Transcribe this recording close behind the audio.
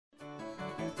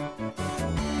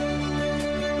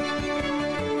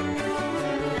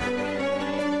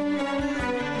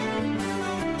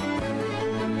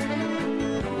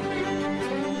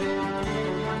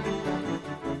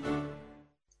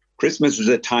Christmas is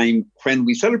a time when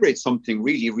we celebrate something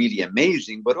really, really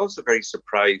amazing, but also very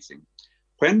surprising.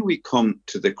 When we come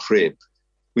to the crib,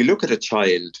 we look at a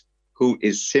child who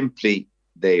is simply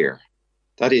there.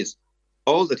 That is,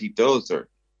 all that he does or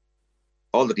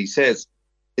all that he says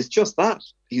is just that.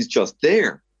 He's just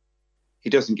there. He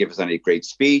doesn't give us any great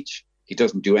speech. He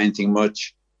doesn't do anything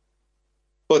much.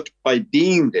 But by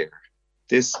being there,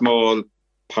 this small,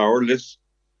 powerless,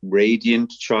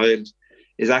 radiant child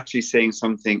is actually saying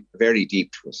something very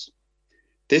deep to us.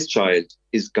 This child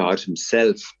is God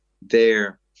himself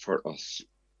there for us.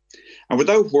 And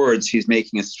without words, he's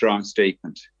making a strong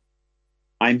statement.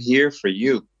 I'm here for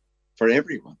you, for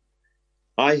everyone.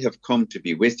 I have come to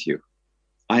be with you.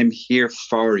 I'm here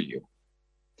for you.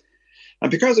 And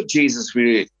because of Jesus,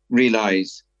 we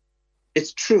realize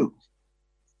it's true.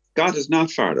 God is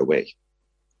not far away.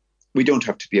 We don't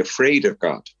have to be afraid of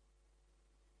God,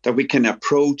 that we can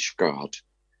approach God,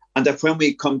 and that when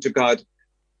we come to God,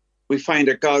 we find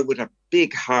a God with a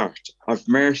big heart of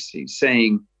mercy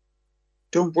saying,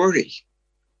 don't worry,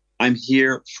 I'm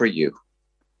here for you.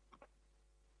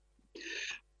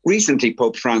 Recently,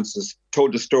 Pope Francis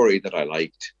told a story that I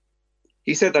liked.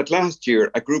 He said that last year,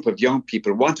 a group of young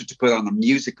people wanted to put on a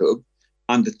musical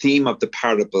on the theme of the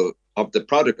parable of the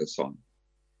prodigal son.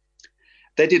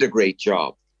 They did a great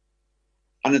job.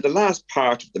 And in the last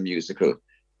part of the musical,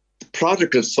 the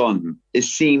prodigal son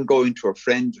is seen going to a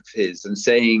friend of his and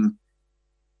saying,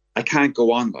 I can't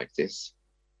go on like this.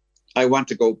 I want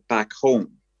to go back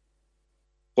home.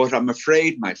 But I'm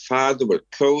afraid my father will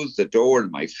close the door in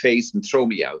my face and throw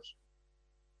me out.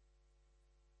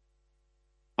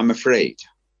 I'm afraid.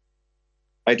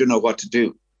 I don't know what to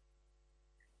do.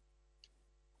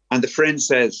 And the friend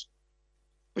says,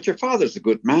 but your father's a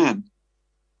good man.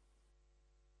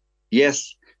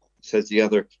 Yes, says the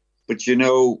other, but you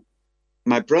know,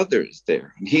 my brother is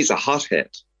there and he's a hothead.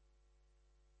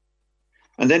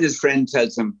 And then his friend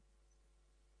tells him,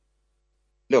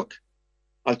 look,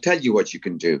 I'll tell you what you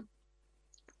can do.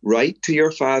 Write to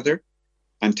your father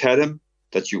and tell him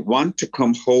that you want to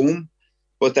come home,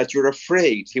 but that you're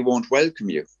afraid he won't welcome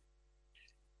you.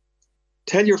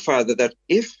 Tell your father that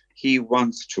if he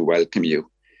wants to welcome you,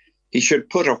 he should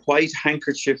put a white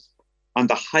handkerchief on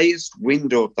the highest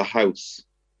window of the house.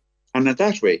 And in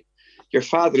that way, your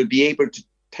father will be able to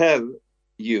tell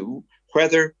you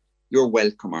whether you're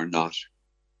welcome or not.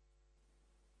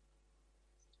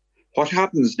 What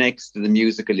happens next in the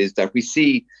musical is that we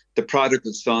see the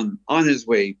prodigal son on his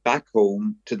way back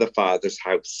home to the father's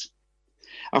house.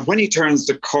 And when he turns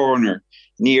the corner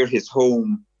near his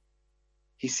home,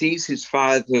 he sees his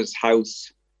father's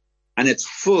house and it's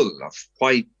full of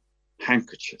white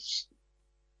handkerchiefs.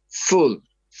 Full.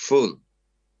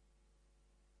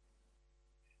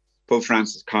 Pope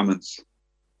Francis comments,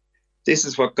 this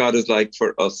is what God is like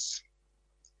for us.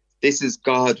 This is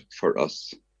God for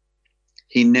us.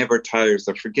 He never tires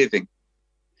of forgiving.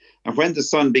 And when the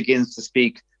son begins to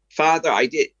speak, Father, I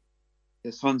did,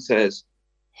 the son says,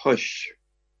 hush,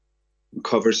 and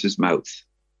covers his mouth.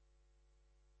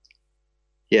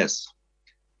 Yes,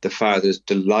 the father's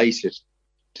delighted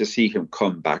to see him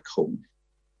come back home.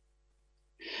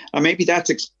 And maybe that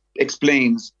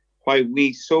explains why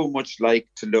we so much like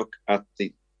to look at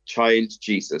the child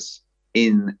Jesus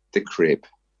in the crib.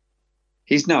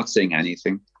 He's not saying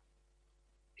anything.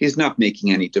 He's not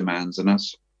making any demands on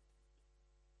us.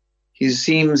 He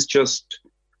seems just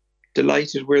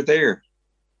delighted we're there.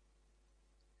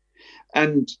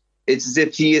 And it's as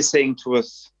if he is saying to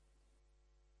us,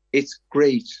 it's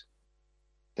great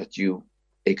that you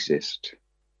exist.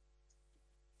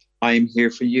 I am here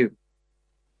for you.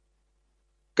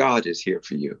 God is here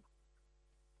for you.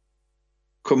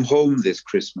 Come home this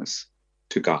Christmas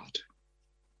to God.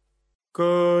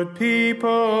 Good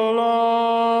people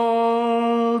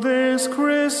all, this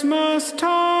Christmas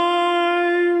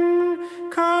time,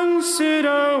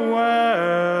 consider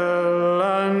well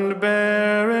and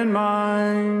bear in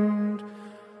mind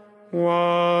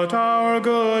what our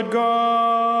good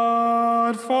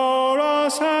God for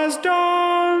us has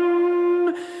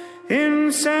done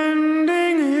in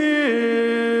sending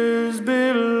his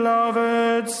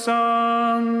beloved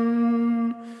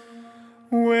Son.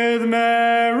 With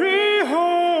Mary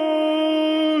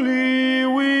holy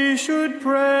we should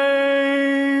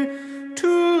pray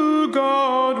to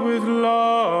God with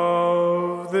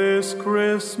love this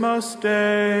Christmas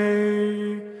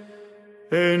day.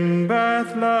 In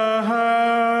Bethlehem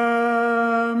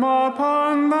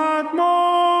upon that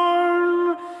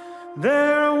morn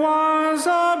there was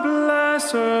a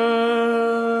blessed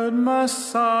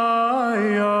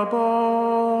Messiah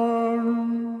born.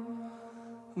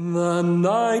 The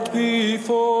night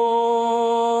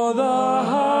before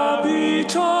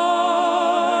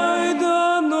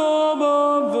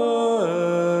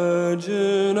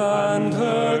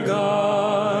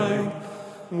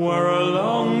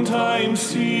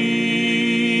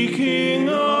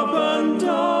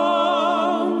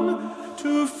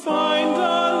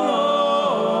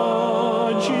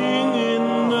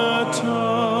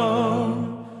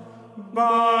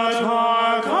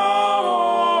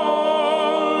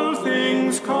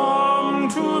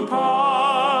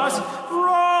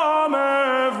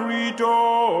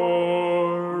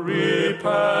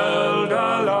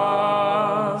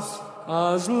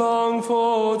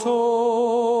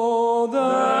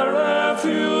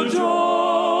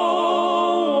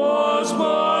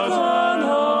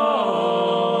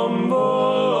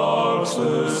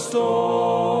slaughter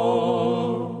stall.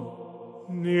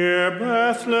 Near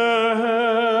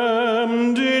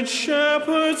Bethlehem did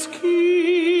shepherds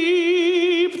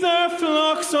keep their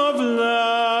flocks of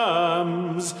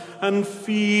lambs and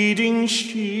feeding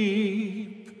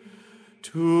sheep,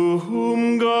 to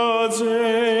whom God's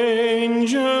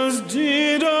angels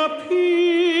did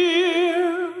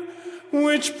appear,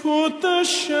 which put the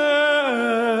shepherds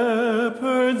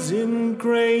in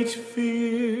great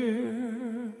fear.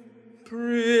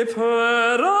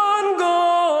 Prepare and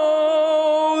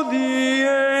go, the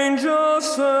angel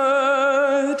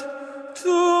said,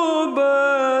 to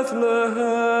Bethlehem.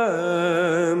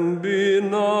 Be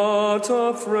not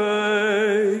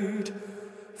afraid,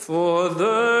 for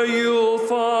there you'll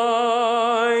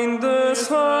find this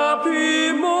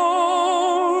happy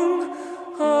morn,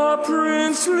 a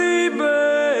princely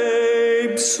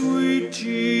babe, sweet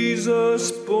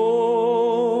Jesus born.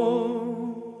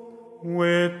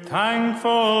 With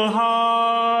thankful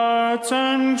hearts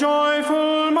and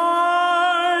joyful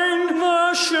mind,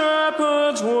 the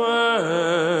shepherds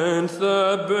went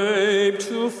the babe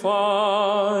to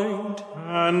find.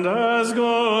 And as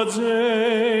God's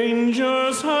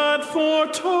angels had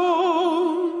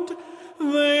foretold,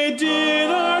 they did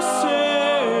our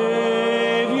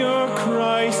Savior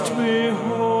Christ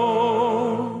behold.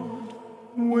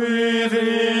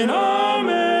 Within a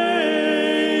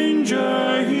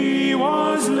manger he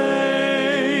was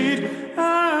laid,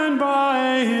 and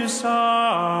by his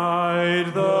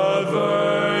side the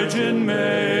Virgin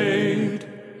Maid,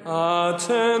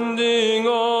 attending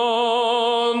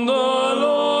on the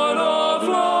Lord of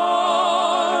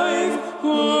life,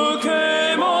 who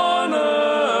came on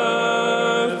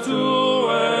earth to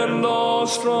end all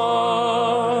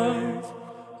strife.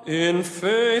 In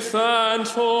faith and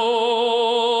hope